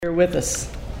Here with us.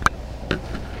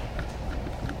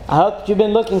 I hope that you've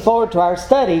been looking forward to our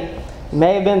study. You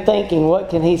may have been thinking,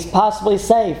 what can he possibly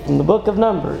say from the book of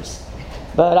Numbers?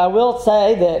 But I will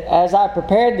say that as I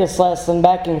prepared this lesson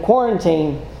back in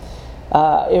quarantine,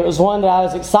 it was one that I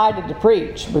was excited to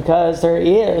preach because there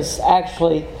is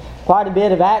actually quite a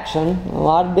bit of action,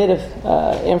 a bit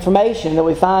of information that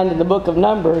we find in the book of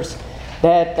Numbers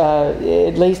that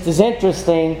at least is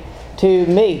interesting to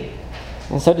me.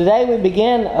 And so today we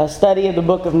begin a study of the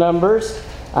book of Numbers.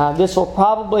 This will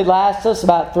probably last us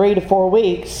about 3 to 4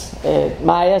 weeks, at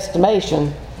my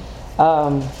estimation.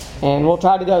 And we'll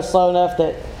try to go slow enough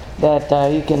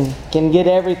that you can get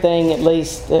everything at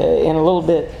least in a little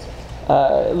bit,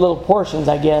 little portions,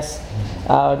 I guess.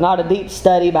 Not a deep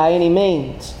study by any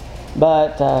means,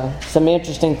 but some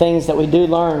interesting things that we do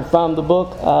learn from the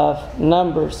book of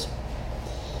Numbers.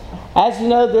 As you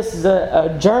know, this is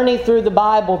a journey through the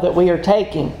Bible that we are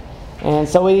taking. And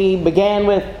so we began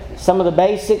with some of the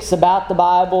basics about the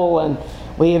Bible, and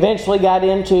we eventually got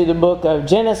into the book of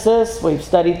Genesis. We've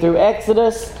studied through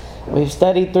Exodus. We've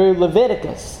studied through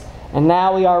Leviticus. And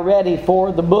now we are ready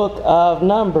for the book of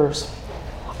Numbers.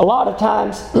 A lot of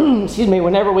times,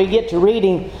 whenever we get to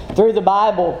reading through the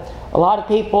Bible, a lot of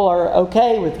people are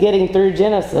okay with getting through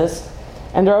Genesis,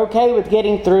 and they're okay with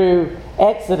getting through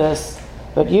Exodus.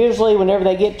 But usually whenever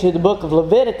they get to the book of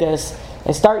Leviticus,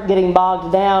 they start getting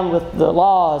bogged down with the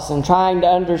laws and trying to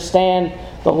understand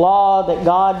the law that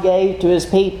God gave to His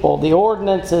people, the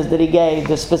ordinances that He gave,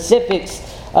 the specifics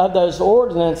of those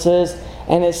ordinances.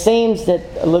 And it seems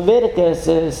that Leviticus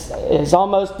is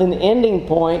almost an ending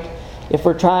point if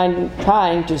we're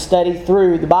trying to study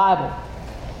through the Bible.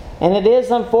 And it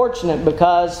is unfortunate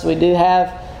because we do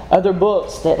have other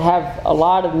books that have a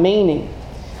lot of meaning.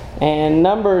 And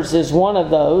Numbers is one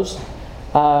of those.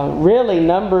 Really,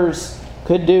 Numbers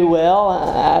could do well.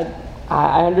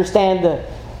 I understand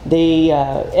the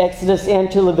Exodus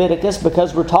into Leviticus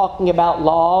because we're talking about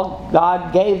law.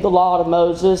 God gave the law to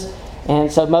Moses,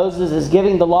 and so Moses is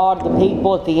giving the law to the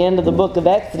people at the end of the book of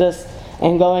Exodus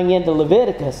and going into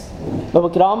Leviticus. But we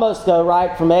could almost go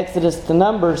right from Exodus to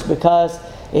Numbers because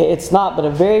it's not but a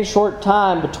very short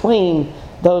time between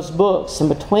those books and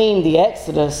between the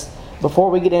Exodus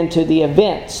before we get into the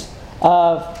events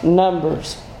of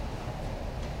Numbers.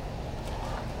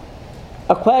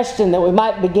 A question that we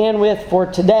might begin with for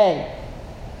today: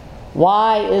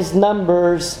 why is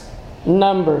Numbers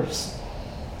Numbers?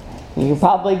 You can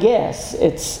probably guess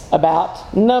it's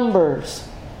about numbers.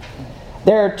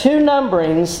 There are 2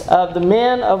 numberings of the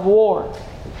men of war.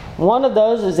 One of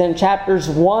those is in chapters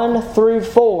 1 through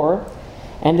 4,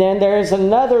 and then there is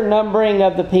another numbering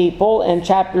of the people in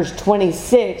chapters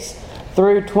 26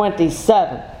 through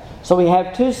 27. So we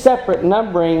have 2 separate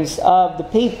numberings of the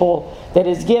people that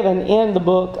is given in the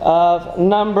book of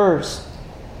Numbers.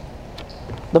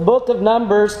 The book of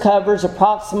Numbers covers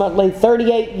approximately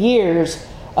 38 years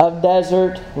of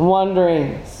desert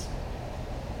wanderings.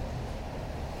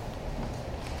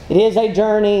 It is a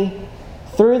journey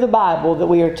through the Bible that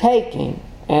we are taking,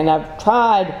 and I've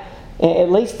tried, at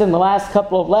least in the last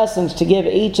couple of lessons, to give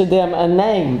each of them a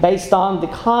name based on the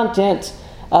content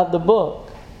of the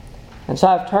book. And so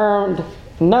I've termed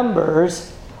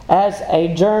Numbers as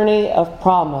a journey of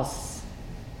promise.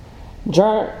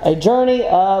 A journey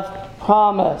of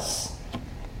promise.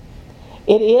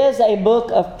 It is a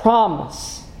book of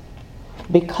promise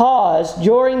because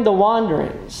during the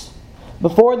wanderings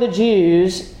before the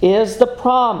Jews is the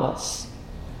promise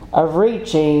of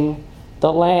reaching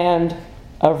the land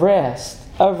of rest,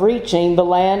 of reaching the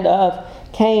land of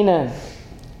Canaan.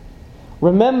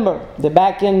 Remember that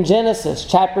back in Genesis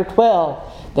chapter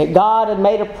 12, that God had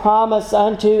made a promise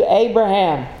unto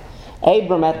Abram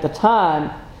at the time,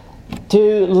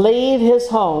 to leave his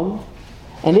home.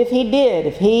 And if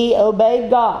he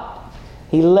obeyed God,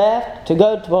 he left to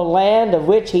go to a land of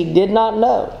which he did not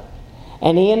know.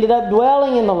 And he ended up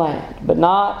dwelling in the land, but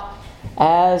not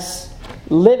as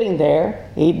living there.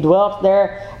 He dwelt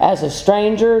there as a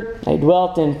stranger. They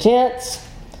dwelt in tents.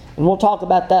 And we'll talk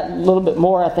about that a little bit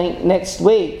more, I think, next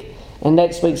week, in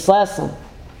next week's lesson.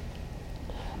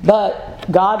 But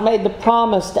God made the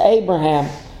promise to Abraham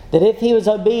that if he was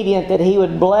obedient, that he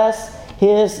would bless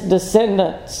his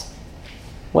descendants.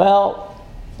 Well,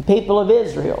 the people of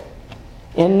Israel,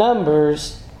 in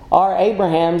Numbers, are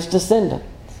Abraham's descendants.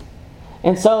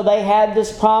 And so they had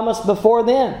this promise before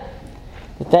them,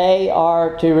 that they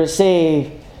are to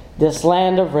receive this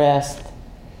land of rest,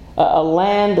 a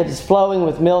land that is flowing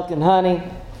with milk and honey,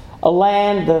 a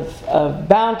land of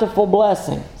bountiful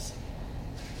blessings,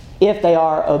 if they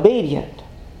are obedient.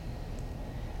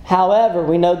 However,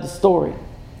 we know the story.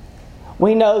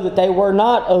 we know that they were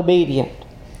not obedient,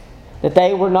 that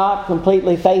they were not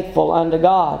completely faithful unto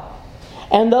God.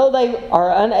 And though they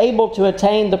are unable to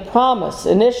attain the promise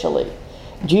initially,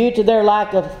 due to their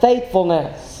lack of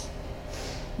faithfulness,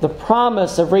 the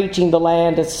promise of reaching the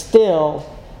land is still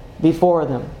before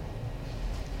them.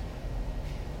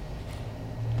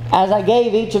 As I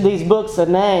gave each of these books a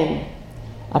name,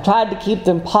 I tried to keep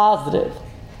them positive.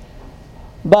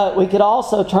 But we could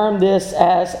also term this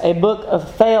as a book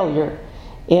of failure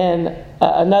in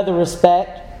another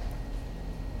respect,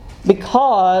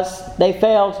 because they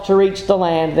failed to reach the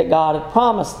land that God had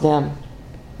promised them,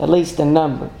 at least in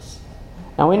Numbers.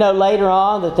 Now we know later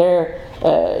on that there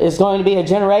is going to be a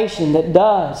generation that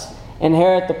does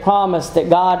inherit the promise that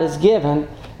God has given.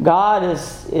 God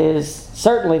is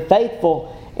certainly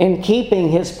faithful in keeping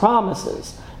His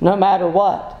promises, no matter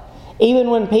what. Even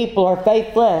when people are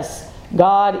faithless,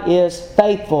 God is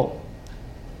faithful.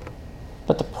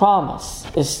 But the promise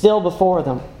is still before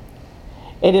them.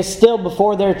 It is still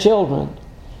before their children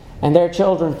and their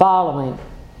children following,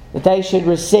 that they should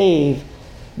receive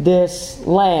this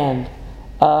land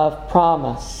of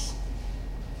promise.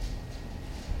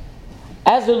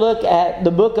 As we look at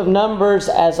the book of Numbers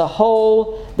as a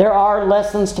whole, there are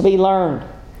lessons to be learned.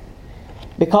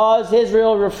 Because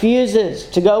Israel refuses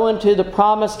to go into the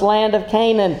promised land of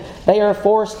Canaan, they are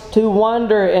forced to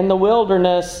wander in the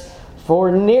wilderness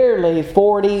for nearly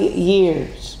 40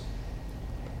 years.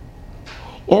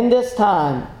 In this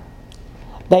time,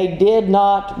 they did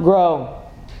not grow.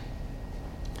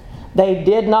 They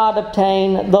did not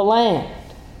obtain the land.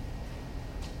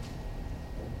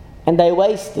 And they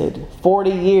wasted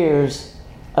 40 years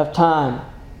of time.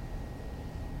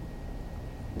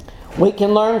 We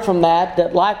can learn from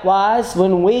that likewise,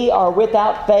 when we are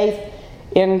without faith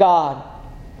in God,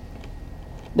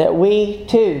 that we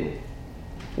too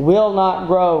will not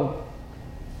grow.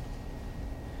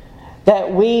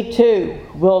 That we too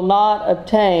will not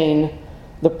obtain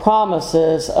the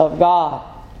promises of God.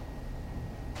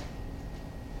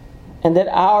 And that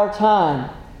our time,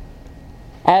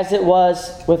 as it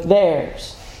was with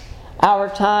theirs, our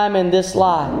time in this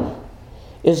life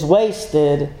is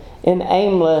wasted in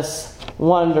aimless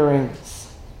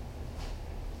wanderings.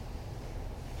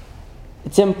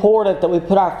 It's important that we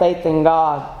put our faith in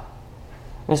God.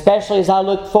 Especially as I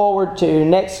look forward to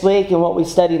next week and what we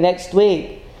study next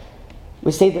week,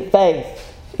 we see that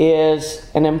faith is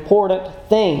an important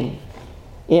thing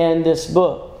in this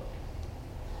book.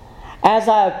 As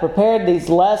I have prepared these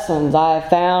lessons, I have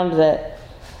found that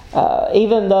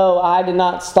even though I did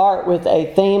not start with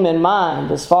a theme in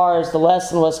mind as far as the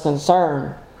lesson was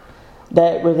concerned,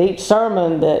 that with each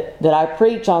sermon that I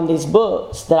preach on these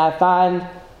books, that I find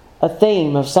a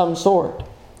theme of some sort.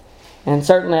 And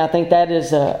certainly I think that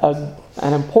is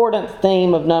an important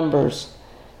theme of Numbers,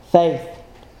 faith.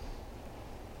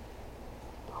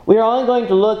 We are only going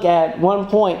to look at one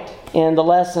point in the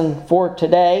lesson for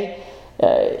today,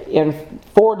 in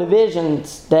 4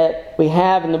 divisions that we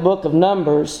have in the book of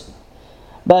Numbers.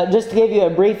 But just to give you a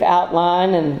brief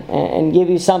outline and give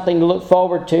you something to look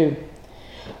forward to,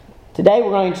 today we're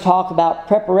going to talk about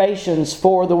preparations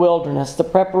for the wilderness, the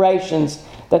preparations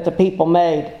that the people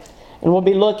made. And we'll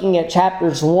be looking at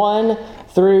chapters 1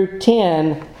 through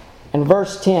 10 and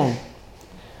verse 10.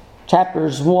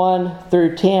 Chapters 1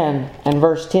 through 10 and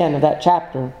verse 10 of that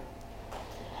chapter.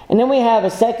 And then we have a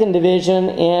second division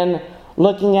in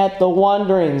looking at the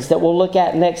wanderings that we'll look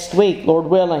at next week, Lord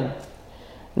willing.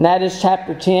 And that is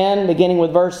chapter 10, beginning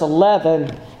with verse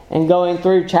 11 and going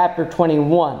through chapter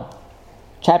 21.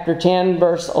 Chapter 10,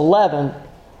 verse 11,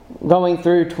 going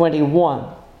through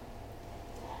 21.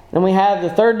 Then we have the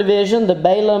third division, the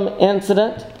Balaam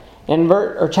incident, in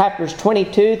chapters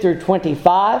 22 through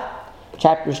 25.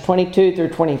 Chapters 22 through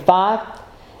 25.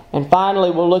 And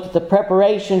finally, we'll look at the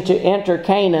preparation to enter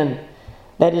Canaan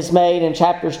that is made in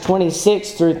chapters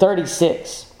 26 through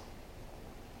 36.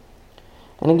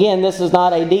 And again, this is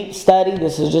not a deep study.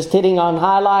 This is just hitting on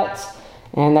highlights.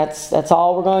 And that's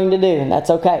all we're going to do, and that's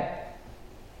okay.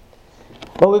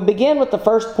 But we begin with the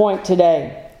first point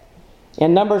today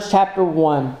in Numbers chapter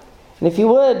 1. And if you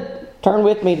would, turn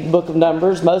with me to the book of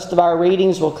Numbers. Most of our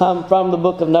readings will come from the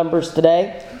book of Numbers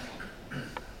today.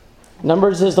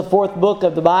 Numbers is the 4th book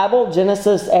of the Bible: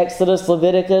 Genesis, Exodus,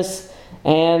 Leviticus,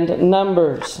 and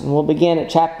Numbers. And we'll begin at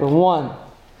chapter 1.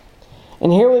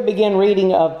 And here we begin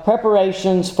reading of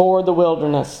preparations for the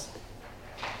wilderness.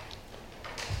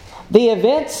 The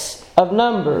events of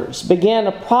Numbers began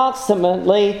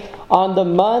approximately on the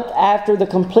month after the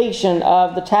completion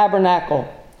of the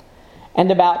tabernacle,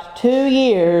 and about 2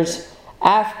 years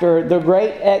after the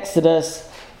great exodus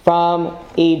from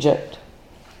Egypt.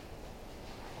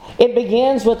 It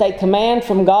begins with a command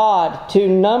from God to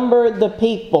number the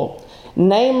people,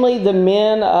 namely the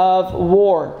men of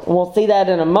war. And we'll see that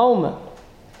in a moment.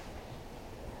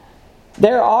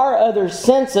 There are other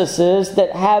censuses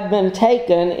that have been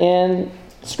taken in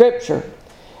Scripture.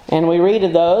 And we read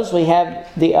of those. We have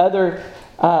the other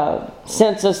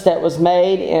census that was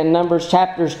made in Numbers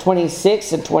chapters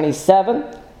 26 and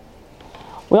 27.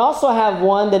 We also have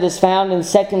one that is found in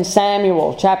 2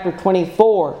 Samuel chapter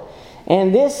 24.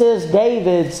 And this is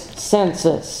David's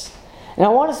census. And I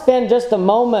want to spend just a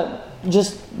moment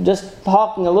just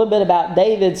talking a little bit about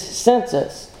David's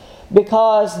census,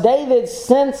 because David's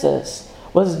census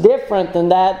was different than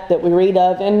that we read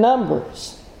of in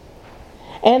Numbers.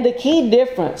 And the key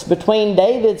difference between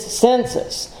David's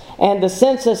census and the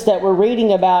census that we're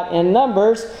reading about in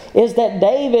Numbers is that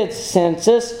David's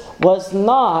census was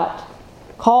not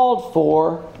called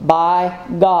for by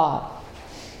God.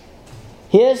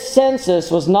 His census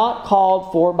was not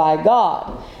called for by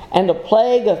God, and a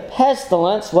plague of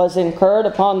pestilence was incurred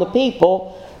upon the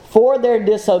people for their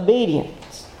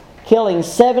disobedience, killing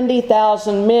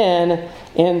 70,000 men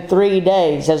in 3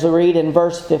 days, as we read in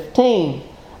verse 15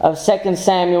 of 2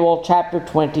 Samuel chapter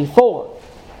 24.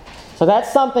 So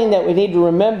that's something that we need to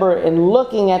remember in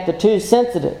looking at the two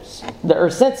censuses,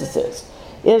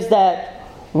 is that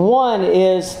one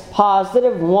is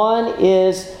positive, one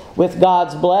is with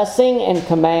God's blessing and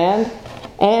command,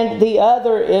 and the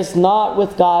other is not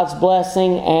with God's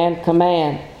blessing and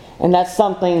command. And that's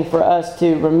something for us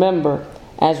to remember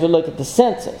as we look at the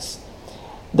census.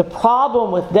 The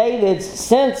problem with David's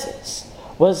census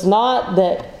was not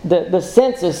that the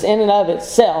census in and of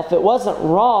itself, it wasn't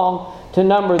wrong to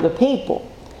number the people.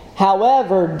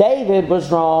 However, David was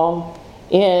wrong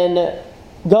in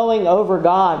going over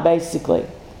God, basically.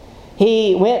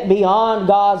 He went beyond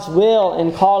God's will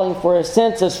in calling for a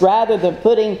census rather than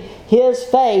putting his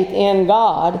faith in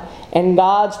God and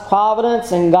God's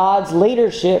providence and God's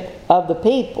leadership of the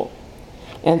people.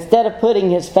 Instead of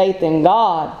putting his faith in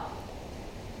God,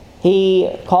 he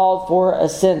called for a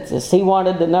census. He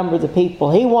wanted to number the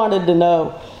people. He wanted to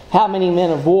know how many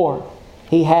men of war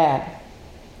he had.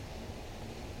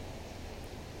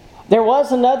 There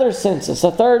was another census,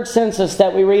 a third census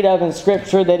that we read of in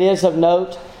Scripture that is of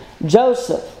note.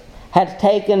 Joseph had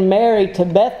taken Mary to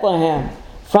Bethlehem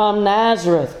from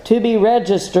Nazareth to be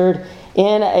registered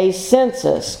in a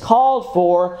census called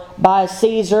for by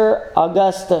Caesar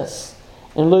Augustus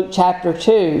in Luke chapter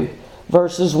 2,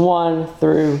 verses 1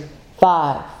 through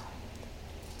 5.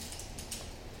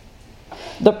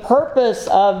 The purpose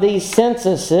of these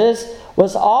censuses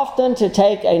was often to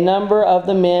take a number of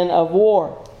the men of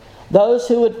war, those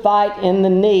who would fight in the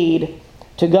need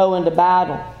to go into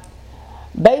battle.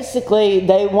 Basically,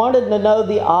 they wanted to know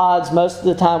the odds most of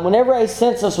the time. Whenever a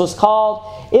census was called,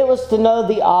 it was to know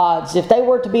the odds. If they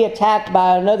were to be attacked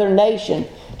by another nation,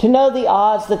 to know the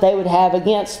odds that they would have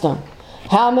against them.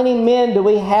 How many men do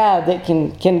we have that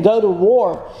can go to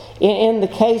war in the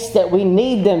case that we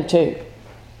need them to?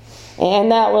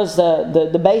 And that was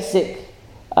the basic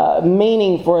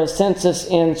meaning for a census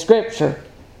in Scripture.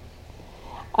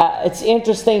 It's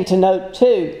interesting to note,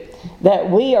 too, that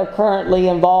we are currently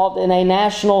involved in a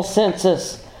national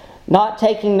census, not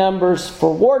taking numbers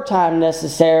for wartime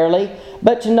necessarily,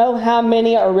 but to know how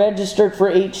many are registered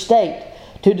for each state,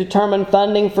 to determine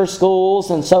funding for schools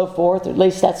and so forth. At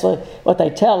least that's what they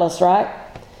tell us, right?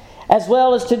 As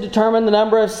well as to determine the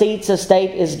number of seats a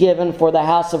state is given for the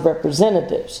House of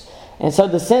Representatives. And so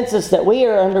the census that we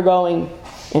are undergoing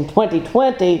in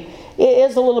 2020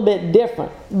 is a little bit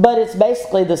different, but it's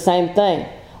basically the same thing.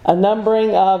 A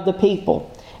numbering of the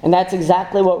people. And that's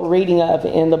exactly what we're reading of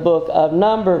in the book of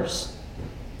Numbers.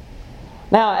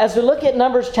 Now, as we look at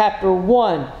Numbers chapter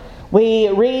 1, we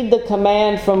read the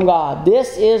command from God.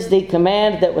 This is the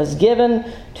command that was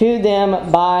given to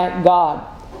them by God.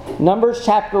 Numbers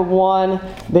chapter 1,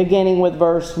 beginning with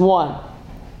verse 1.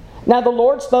 Now the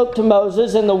Lord spoke to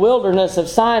Moses in the wilderness of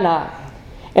Sinai,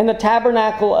 in the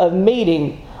tabernacle of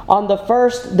meeting, on the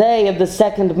first day of the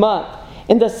 2nd month,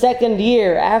 in the 2nd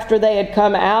year after they had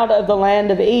come out of the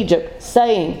land of Egypt,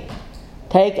 saying,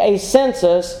 Take a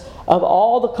census of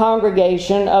all the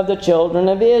congregation of the children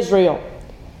of Israel,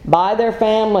 by their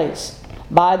families,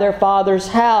 by their fathers'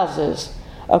 houses,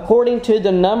 according to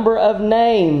the number of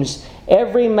names,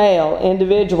 every male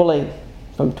individually,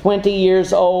 from 20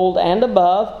 years old and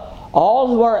above, all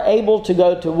who are able to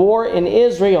go to war in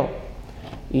Israel.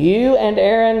 You and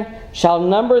Aaron shall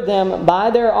number them by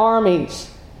their armies,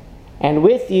 and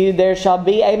with you there shall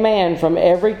be a man from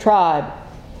every tribe,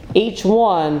 each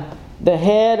one the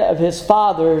head of his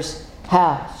father's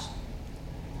house.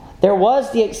 There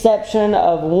was the exception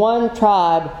of one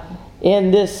tribe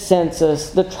in this census,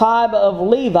 the tribe of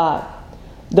Levi.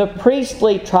 The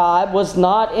priestly tribe was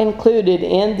not included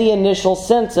in the initial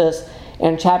census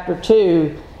in chapter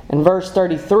 2 and verse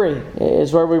 33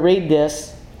 is where we read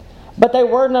this. But they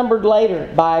were numbered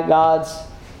later by God's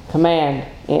command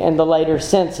in the later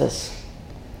census.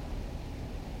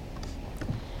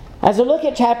 As we look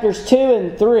at chapters 2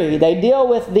 and 3, they deal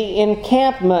with the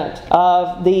encampment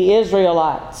of the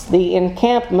Israelites. The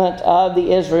encampment of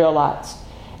the Israelites.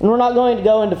 And we're not going to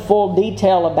go into full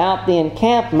detail about the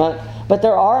encampment, but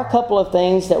there are a couple of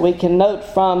things that we can note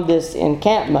from this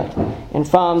encampment and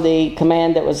from the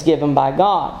command that was given by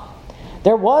God.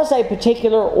 There was a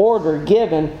particular order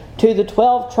given to the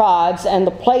 12 tribes and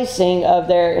the placing of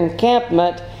their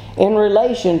encampment in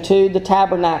relation to the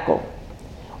tabernacle.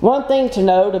 One thing to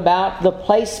note about the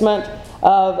placement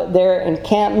of their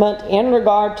encampment in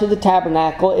regard to the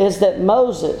tabernacle is that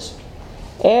Moses,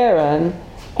 Aaron,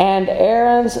 and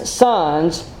Aaron's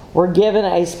sons were given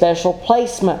a special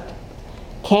placement,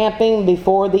 camping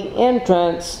before the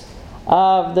entrance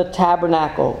of the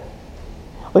tabernacle.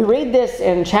 We read this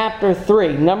in chapter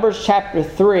 3, Numbers chapter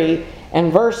 3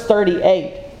 and verse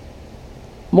 38.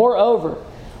 Moreover,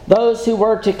 those who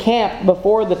were to camp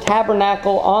before the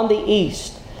tabernacle on the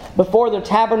east, before the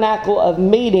tabernacle of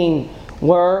meeting,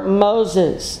 were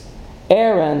Moses,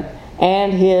 Aaron,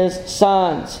 and his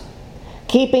sons,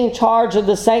 keeping charge of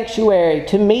the sanctuary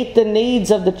to meet the needs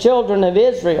of the children of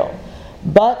Israel.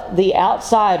 But the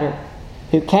outsider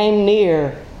who came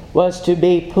near was to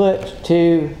be put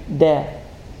to death.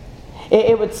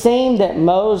 It would seem that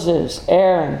Moses,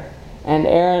 Aaron, and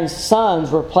Aaron's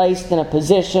sons were placed in a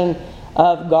position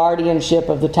of guardianship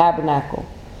of the tabernacle.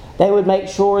 They would make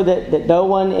sure that no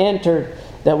one entered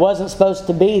that wasn't supposed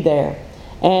to be there.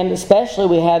 And especially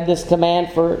we have this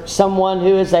command for someone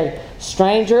who is a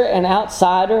stranger, an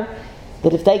outsider,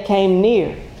 that if they came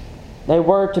near, they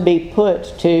were to be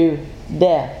put to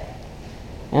death.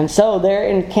 And so their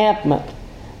encampment,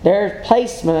 their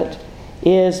placement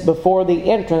is before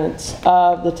the entrance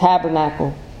of the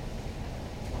tabernacle.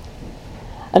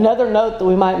 Another note that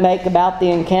we might make about the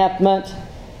encampment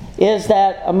is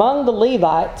that among the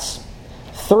Levites,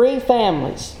 three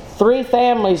families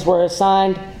were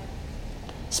assigned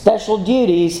special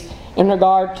duties in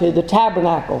regard to the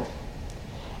tabernacle.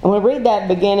 And we read that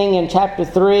beginning in chapter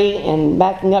 3 and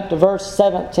backing up to verse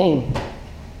 17.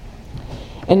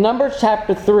 In Numbers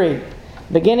chapter 3,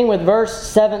 beginning with verse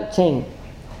 17,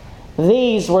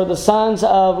 these were the sons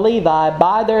of Levi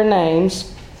by their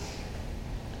names: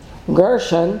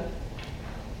 Gershon,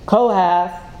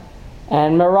 Kohath,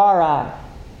 and Merari.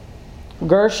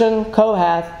 Gershon,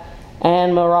 Kohath,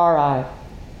 and Merari.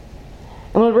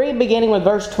 And we read beginning with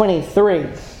verse 23.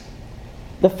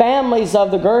 The families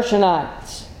of the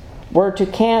Gershonites were to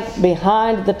camp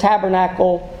behind the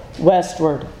tabernacle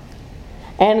westward.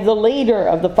 And the leader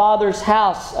of the father's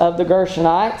house of the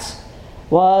Gershonites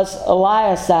was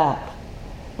Eliasaph,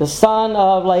 the son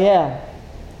of Lael.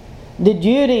 The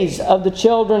duties of the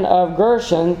children of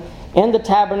Gershon in the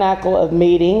tabernacle of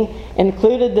meeting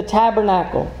included the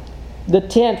tabernacle, the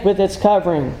tent with its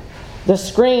covering, the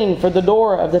screen for the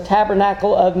door of the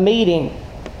tabernacle of meeting,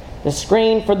 the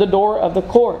screen for the door of the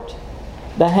court,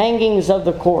 the hangings of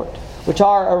the court, which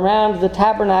are around the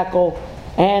tabernacle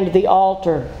and the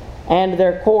altar, and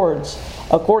their cords,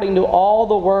 according to all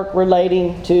the work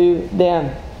relating to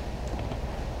them.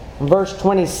 Verse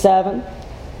 27,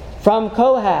 from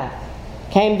Kohath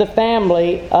came the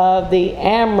family of the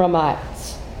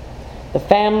Amramites, the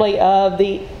family of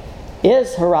the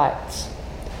Izharites,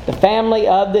 the family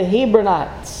of the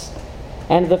Hebronites,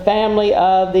 and the family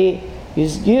of the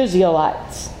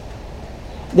Uzzielites.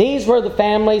 These were the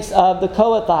families of the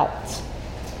Kohathites.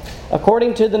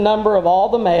 According to the number of all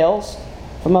the males,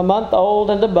 from a month old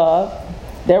and above,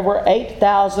 there were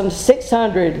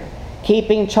 8,600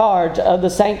 keeping charge of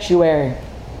the sanctuary.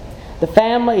 The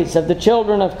families of the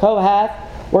children of Kohath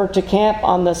were to camp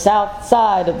on the south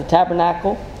side of the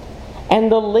tabernacle,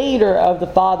 and the leader of the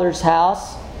father's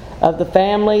house of the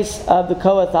families of the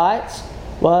Kohathites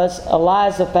was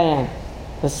Elizaphan,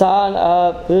 the son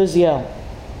of Uzziel.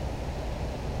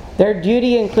 Their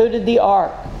duty included the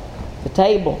ark, the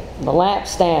table, the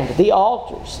lampstand, the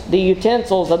altars, the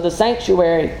utensils of the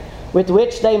sanctuary with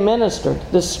which they ministered,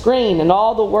 the screen, and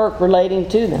all the work relating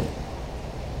to them.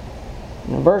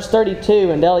 In verse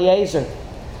 32, and Eleazar,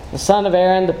 the son of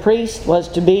Aaron the priest, was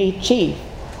to be chief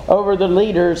over the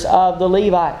leaders of the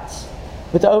Levites,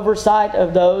 with oversight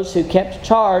of those who kept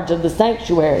charge of the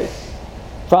sanctuary.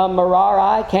 From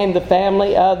Merari came the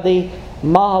family of the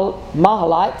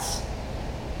Mahalites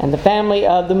and the family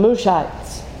of the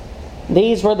Mushites.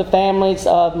 These were the families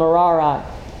of Merari.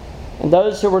 And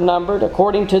those who were numbered,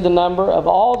 according to the number of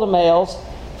all the males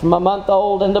from a month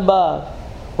old and above,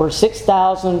 were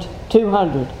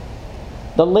 6,200.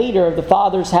 The leader of the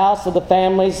father's house of the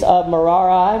families of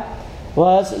Merari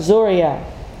was Zuriel,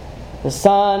 the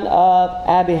son of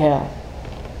Abihail.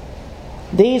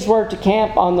 These were to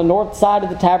camp on the north side of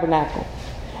the tabernacle.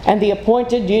 And the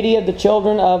appointed duty of the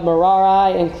children of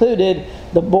Merari included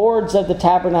the boards of the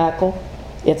tabernacle,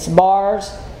 its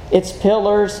bars, its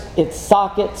pillars, its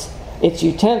sockets, its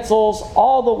utensils,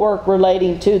 all the work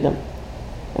relating to them,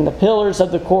 and the pillars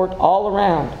of the court all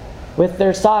around, with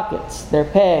their sockets, their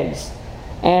pegs,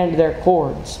 and their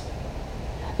cords.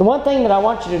 The one thing that I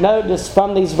want you to notice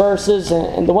from these verses,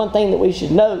 and the one thing that we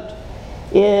should note,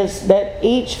 is that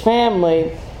each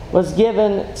family was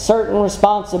given certain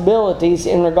responsibilities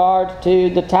in regard to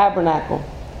the tabernacle.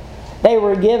 They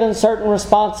were given certain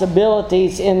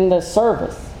responsibilities in the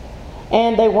service.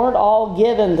 And they weren't all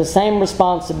given the same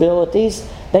responsibilities.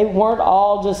 They weren't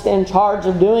all just in charge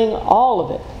of doing all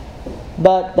of it.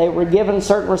 But they were given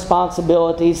certain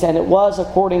responsibilities, and it was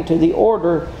according to the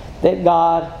order that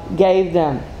God gave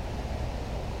them.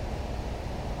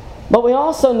 But we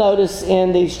also notice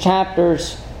in these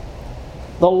chapters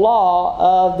the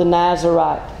law of the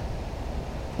Nazirite.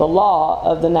 The law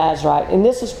of the Nazirite. And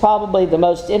this is probably the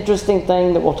most interesting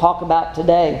thing that we'll talk about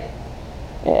today.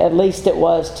 At least it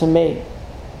was to me.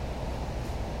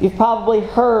 You've probably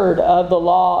heard of the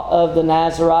law of the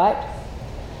Nazirite.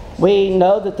 We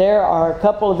know that there are a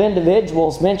couple of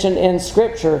individuals mentioned in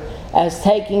Scripture as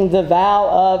taking the vow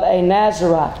of a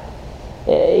Nazirite.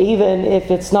 Even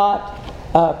if it's not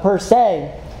per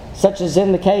se, such as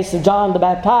in the case of John the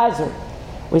Baptizer.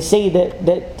 We see that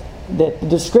the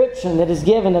description that is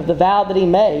given of the vow that he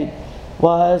made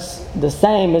was the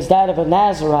same as that of a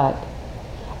Nazirite.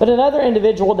 But another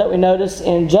individual that we notice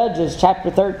in Judges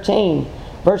chapter 13,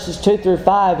 verses 2 through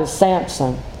 5 is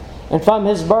Samson. And from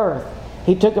his birth,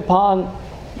 he took upon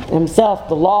himself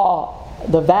the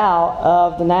vow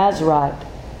of the Nazirite.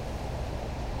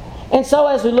 And so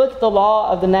as we look at the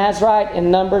law of the Nazirite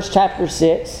in Numbers chapter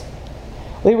 6,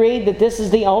 we read that this is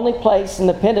the only place in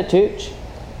the Pentateuch,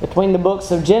 between the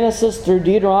books of Genesis through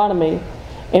Deuteronomy,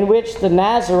 in which the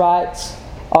Nazirites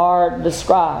are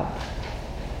described.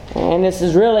 And this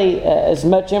is really as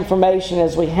much information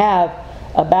as we have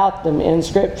about them in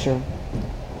Scripture.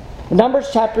 Numbers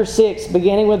chapter 6,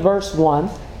 beginning with verse 1.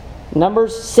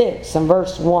 Numbers 6 and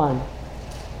verse 1.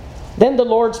 Then the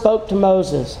Lord spoke to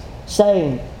Moses,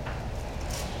 saying,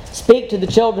 Speak to the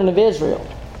children of Israel,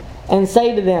 and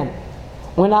say to them,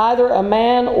 When either a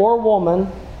man or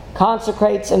woman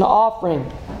consecrates an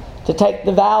offering to take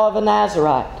the vow of a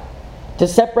Nazirite, to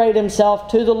separate himself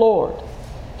to the Lord,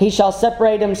 he shall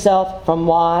separate himself from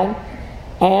wine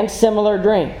and similar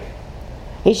drink.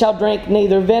 He shall drink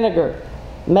neither vinegar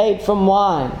made from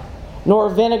wine, nor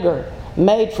vinegar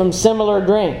made from similar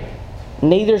drink.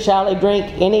 Neither shall he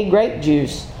drink any grape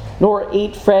juice, nor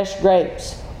eat fresh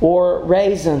grapes or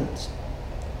raisins.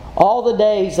 All the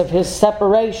days of his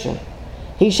separation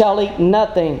he shall eat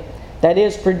nothing that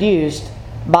is produced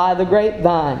by the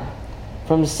grapevine,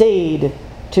 from seed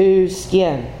to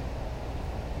skin.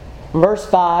 Verse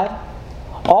 5,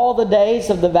 All the days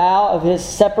of the vow of his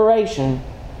separation,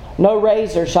 no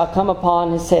razor shall come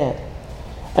upon his head,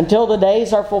 until the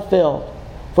days are fulfilled,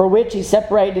 for which he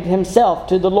separated himself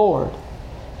to the Lord.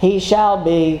 He shall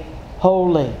be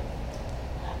holy.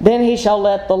 Then he shall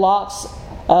let the locks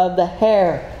of the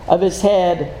hair of his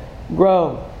head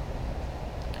grow.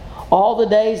 All the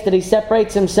days that he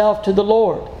separates himself to the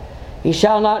Lord, he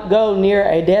shall not go near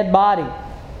a dead body.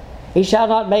 He shall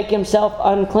not make himself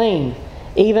unclean,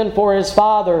 even for his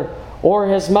father or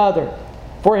his mother,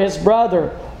 for his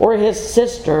brother or his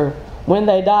sister when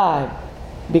they died,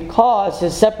 because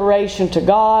his separation to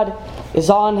God is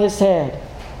on his head.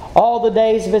 All the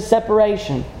days of his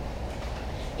separation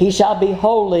he shall be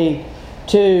holy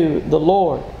to the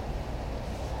Lord.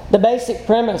 The basic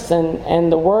premise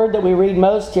and the word that we read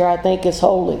most here, I think, is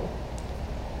holy.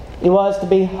 It was to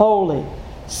be holy,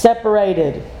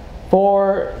 separated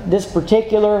for this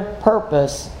particular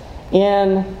purpose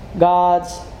in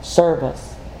God's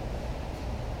service.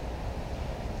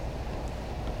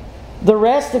 The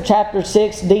rest of chapter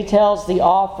 6 details the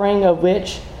offering of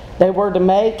which they were to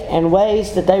make and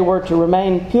ways that they were to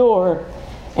remain pure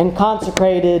and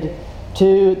consecrated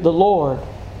to the Lord.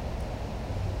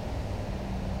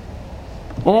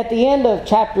 And at the end of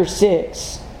chapter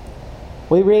 6,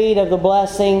 we read of the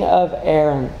blessing of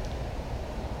Aaron.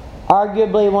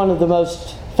 Arguably one of the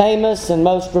most famous and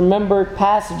most remembered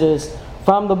passages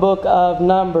from the book of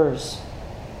Numbers.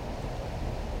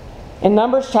 In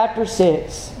Numbers chapter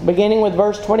 6, beginning with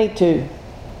verse 22,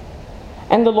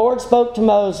 And the Lord spoke to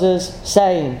Moses,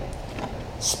 saying,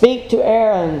 Speak to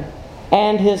Aaron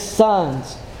and his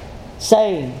sons,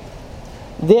 saying,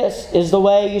 This is the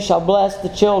way you shall bless the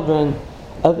children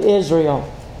of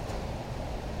Israel.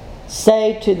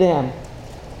 Say to them,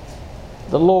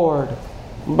 The Lord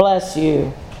bless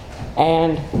you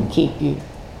and keep you.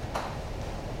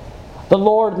 The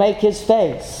Lord make His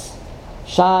face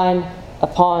shine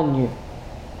upon you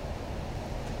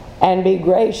and be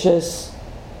gracious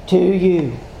to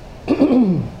you.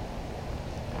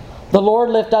 The Lord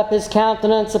lift up His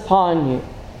countenance upon you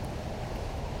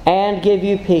and give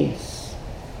you peace.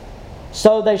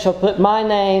 So they shall put my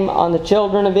name on the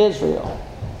children of Israel,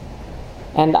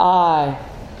 and I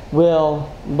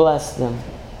will bless them.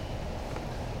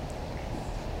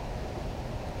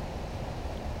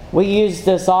 We use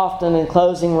this often in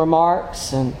closing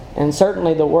remarks, and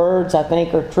certainly the words, I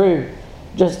think, are true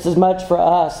just as much for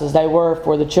us as they were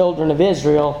for the children of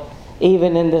Israel,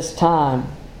 even in this time.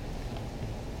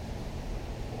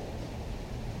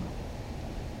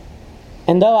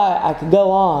 And though I could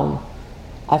go on,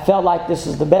 I felt like this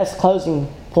is the best closing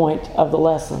point of the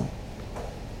lesson.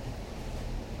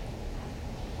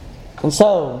 And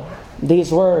so,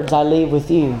 these words I leave with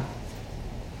you.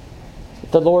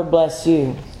 The Lord bless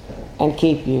you and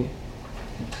keep you.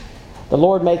 The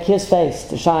Lord make His face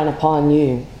to shine upon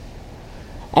you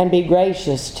and be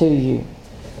gracious to you.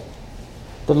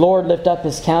 The Lord lift up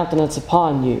His countenance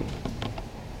upon you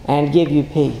and give you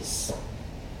peace.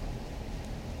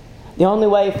 The only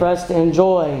way for us to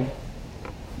enjoy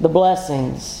the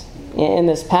blessings in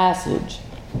this passage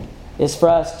is for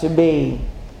us to be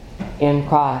in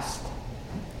Christ.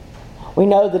 We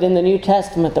know that in the New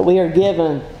Testament that we are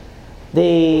given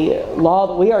the law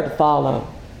that we are to follow.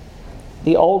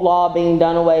 The old law being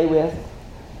done away with,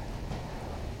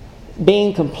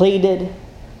 being completed,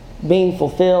 being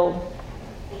fulfilled.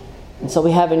 And so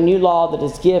we have a new law that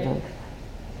is given.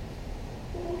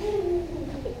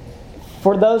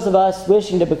 For those of us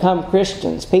wishing to become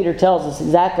Christians, Peter tells us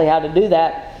exactly how to do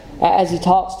that as he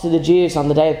talks to the Jews on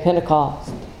the day of Pentecost.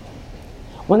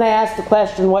 When they asked the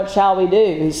question, what shall we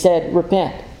do? He said,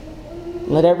 repent.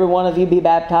 Let every one of you be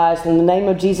baptized in the name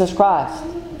of Jesus Christ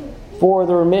for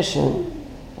the remission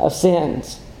of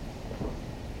sins.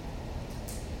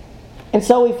 And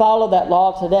so we follow that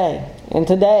law today. And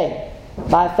today,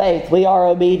 by faith, we are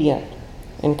obedient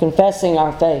in confessing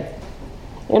our faith,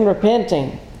 in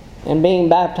repenting, and being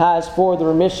baptized for the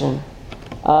remission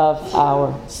of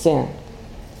our sin.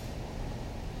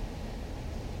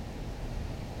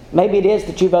 Maybe it is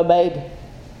that you've obeyed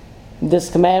this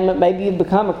commandment. Maybe you've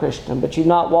become a Christian, but you've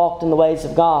not walked in the ways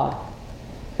of God.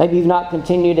 Maybe you've not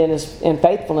continued in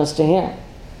faithfulness to Him.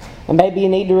 And maybe you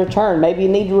need to return. Maybe you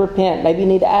need to repent. Maybe you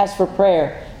need to ask for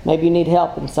prayer. Maybe you need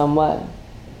help in some way.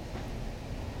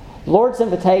 The Lord's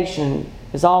invitation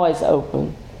is always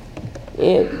open.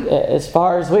 It, as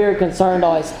far as we are concerned,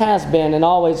 always has been and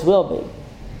always will be.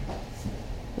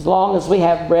 As long as we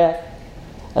have breath,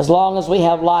 as long as we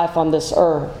have life on this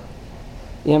earth,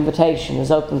 the invitation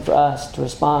is open for us to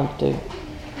respond to.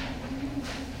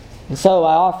 And so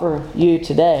I offer you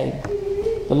today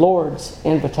the Lord's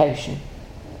invitation.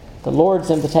 The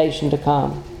Lord's invitation to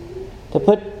come. To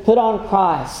put on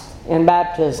Christ in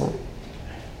baptism.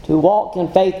 To walk in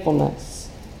faithfulness.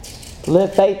 To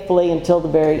live faithfully until the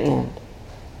very end.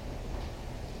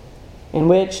 In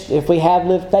which, if we have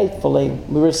lived faithfully,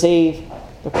 we receive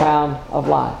the crown of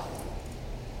life.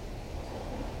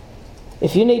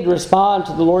 If you need to respond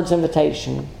to the Lord's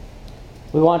invitation,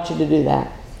 we want you to do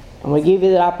that. And we give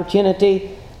you that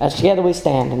opportunity as together we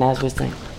stand and as we sing.